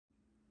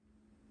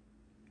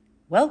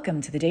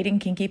Welcome to the Dating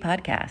Kinky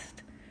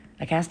Podcast,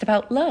 a cast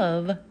about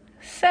love,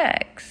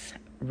 sex,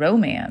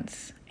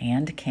 romance,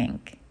 and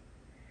kink.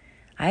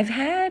 I've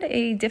had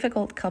a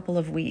difficult couple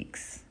of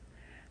weeks.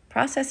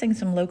 Processing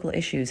some local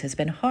issues has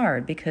been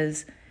hard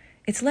because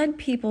it's led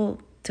people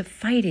to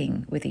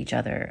fighting with each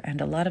other and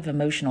a lot of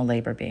emotional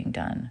labor being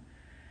done.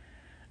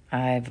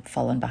 I've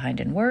fallen behind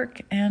in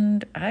work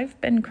and I've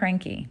been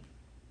cranky.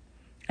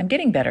 I'm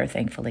getting better,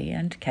 thankfully,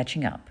 and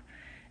catching up.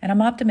 And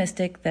I'm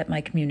optimistic that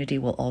my community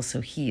will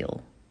also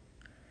heal.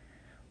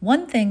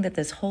 One thing that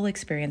this whole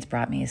experience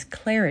brought me is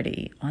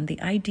clarity on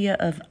the idea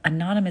of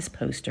anonymous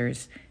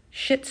posters,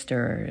 shit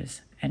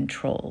stirrers, and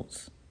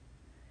trolls.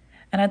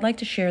 And I'd like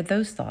to share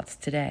those thoughts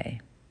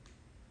today.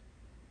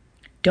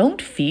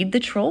 Don't feed the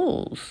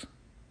trolls.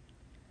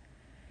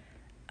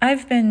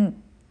 I've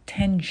been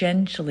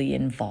tangentially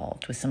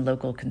involved with some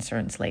local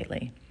concerns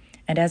lately.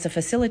 And as a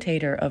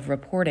facilitator of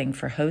reporting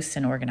for hosts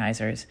and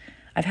organizers,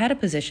 I've had a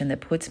position that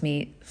puts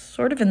me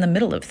sort of in the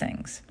middle of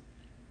things,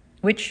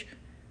 which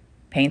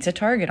paints a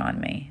target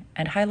on me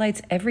and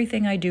highlights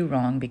everything I do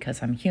wrong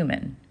because I'm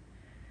human,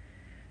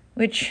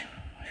 which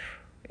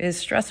is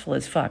stressful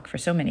as fuck for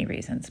so many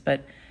reasons,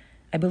 but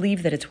I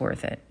believe that it's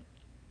worth it.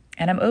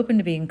 And I'm open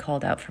to being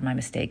called out for my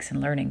mistakes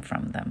and learning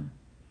from them.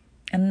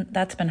 And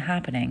that's been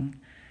happening,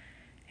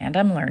 and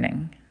I'm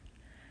learning.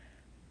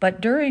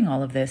 But during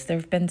all of this, there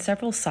have been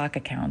several sock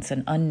accounts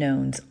and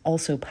unknowns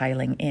also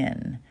piling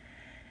in.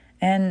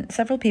 And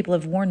several people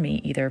have warned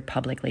me, either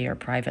publicly or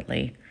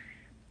privately,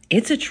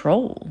 it's a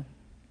troll.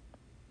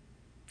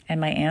 And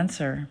my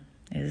answer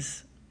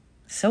is,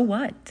 so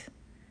what?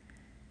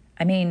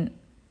 I mean,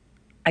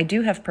 I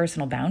do have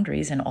personal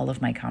boundaries in all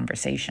of my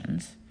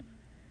conversations.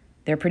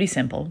 They're pretty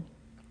simple.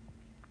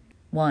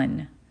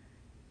 1,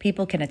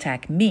 people can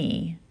attack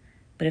me,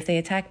 but if they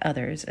attack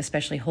others,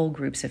 especially whole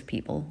groups of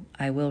people,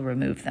 I will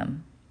remove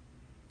them.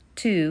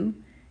 2,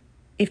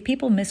 if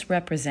people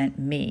misrepresent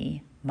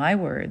me, my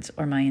words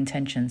or my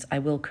intentions, I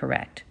will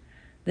correct.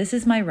 This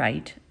is my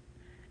right,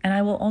 and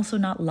I will also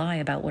not lie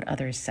about what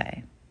others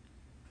say.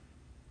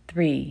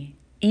 3,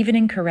 even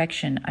in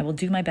correction, I will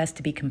do my best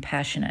to be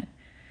compassionate,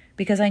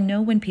 because I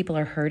know when people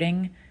are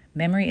hurting,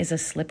 memory is a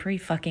slippery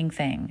fucking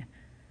thing.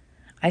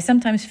 I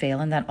sometimes fail,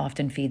 and that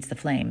often feeds the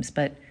flames,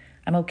 but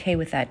I'm okay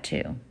with that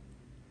too.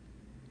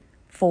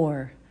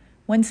 4,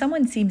 when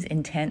someone seems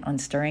intent on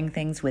stirring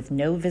things with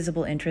no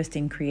visible interest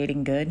in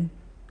creating good,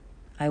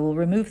 I will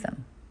remove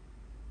them.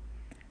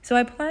 So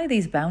I apply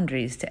these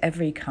boundaries to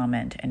every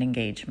comment and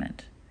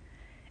engagement.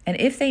 And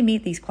if they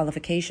meet these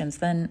qualifications,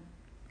 then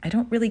I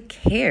don't really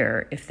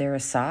care if they're a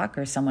sock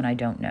or someone I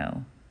don't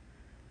know.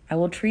 I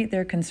will treat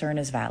their concern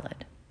as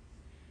valid.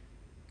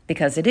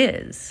 Because it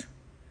is.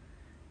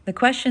 The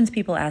questions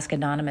people ask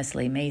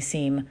anonymously may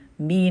seem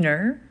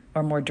meaner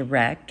or more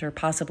direct or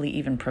possibly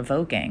even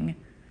provoking.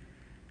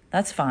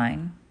 That's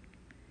fine.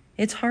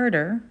 It's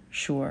harder,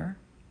 sure.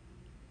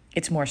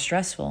 It's more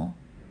stressful.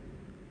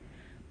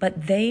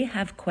 But they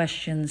have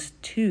questions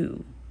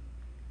too.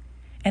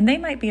 And they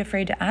might be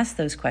afraid to ask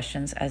those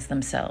questions as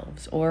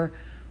themselves, or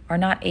are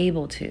not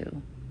able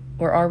to,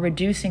 or are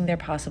reducing their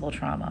possible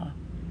trauma,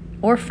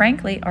 or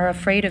frankly are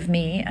afraid of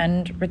me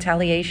and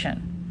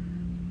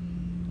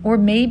retaliation. Or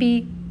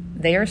maybe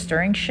they are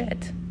stirring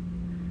shit.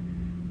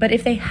 But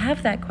if they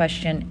have that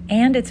question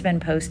and it's been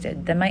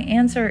posted, then my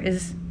answer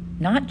is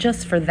not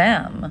just for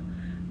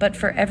them, but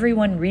for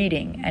everyone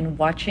reading and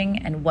watching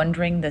and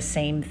wondering the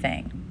same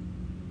thing.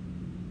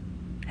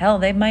 Hell,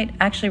 they might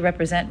actually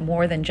represent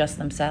more than just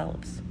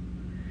themselves.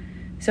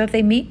 So if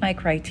they meet my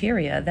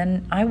criteria,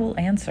 then I will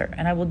answer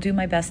and I will do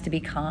my best to be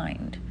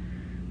kind.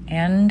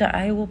 And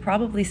I will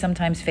probably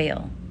sometimes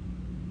fail.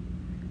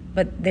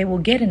 But they will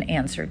get an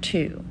answer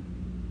too.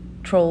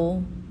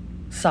 Troll,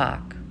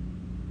 sock,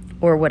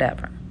 or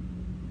whatever.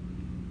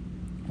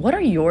 What are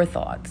your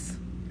thoughts?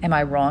 Am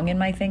I wrong in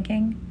my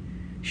thinking?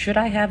 Should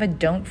I have a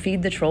don't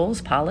feed the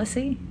trolls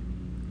policy?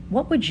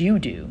 What would you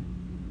do?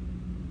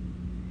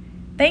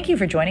 Thank you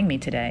for joining me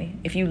today.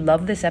 If you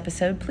love this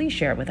episode, please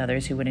share it with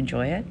others who would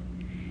enjoy it.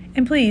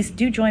 And please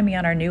do join me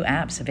on our new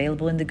apps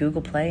available in the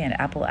Google Play and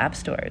Apple App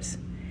Stores.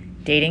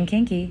 Dating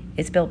Kinky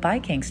is built by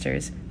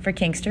Kinksters for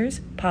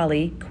Kinksters,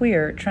 poly,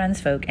 queer, trans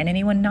folk, and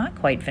anyone not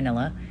quite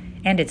vanilla,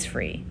 and it's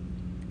free.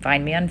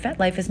 Find me on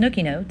FetLife as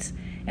Nookie Notes,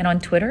 and on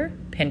Twitter,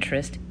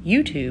 Pinterest,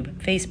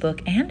 YouTube,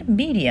 Facebook, and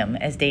Medium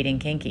as Dating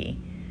Kinky.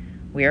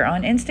 We're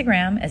on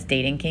Instagram as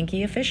Dating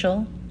Kinky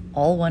Official,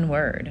 all one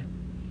word.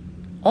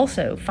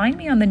 Also, find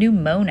me on the new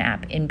Moan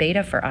app in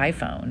beta for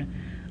iPhone.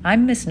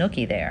 I'm Miss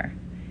Nookie there.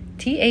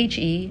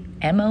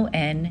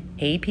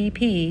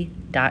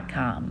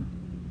 TheMonapp.com.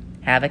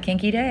 Have a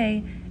kinky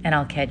day, and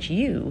I'll catch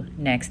you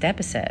next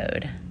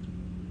episode.